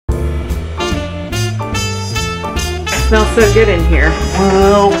smells so good in here?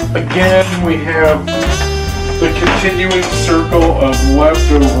 Well, again, we have the continuing circle of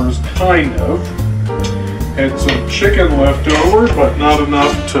leftovers, kind of. Had some chicken left over, but not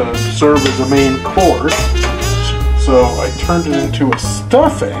enough to serve as a main course. So I turned it into a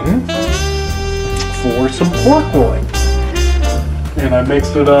stuffing for some pork loin. And I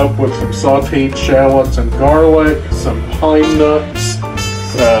mixed it up with some sauteed shallots and garlic, some pine nuts,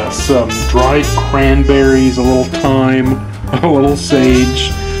 some dried cranberries, a little thyme, a little sage,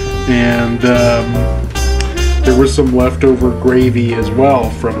 and there was some leftover gravy as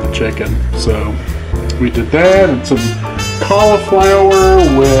well from the chicken. So we did that, and some cauliflower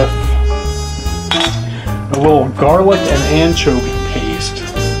with a little garlic and anchovy paste,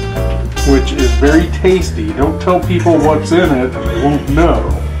 which is very tasty. Don't tell people what's in it and they won't know.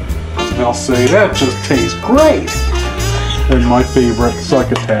 They'll say, that just tastes great. And my favorite,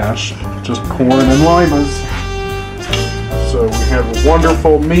 succotash, just corn and limas. So we have a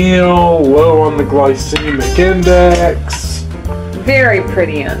wonderful meal, low on the glycemic index. Very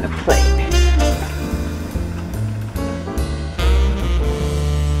pretty on the plate.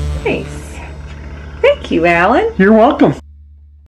 Nice. Thank you, Alan. You're welcome.